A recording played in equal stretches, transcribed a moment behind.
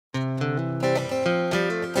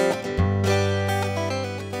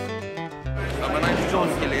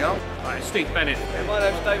Steve Bennett. Yeah, my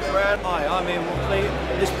name's David Brown. Hi, I'm Ian Walkley.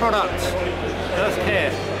 This product,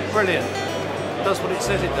 EarthCare, brilliant. Does what it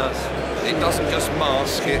says it does. It doesn't just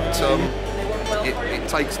mask it. It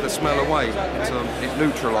takes the smell away. It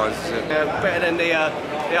neutralises it. Better than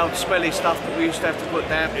the old smelly stuff that we used to have to put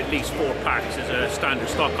down. At least 4 packs as a standard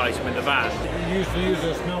stock item in the van. You used to use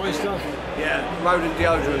the smelly stuff? Yeah, rodent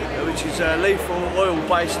deodorant, which is lethal,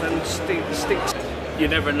 oil-based and stinks. You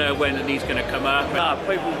never know when he's going to come up.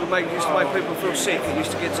 People used to make people feel sick. It used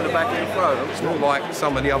to get to the back of the throat. It's not like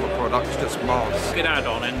some of the other products, just mask. Good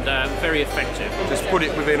add-on and very effective. Just put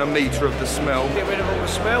it within a metre of the smell. Get rid of all the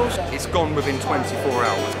smells. It's gone within 24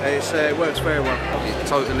 hours. It works very well. It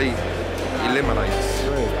totally eliminates.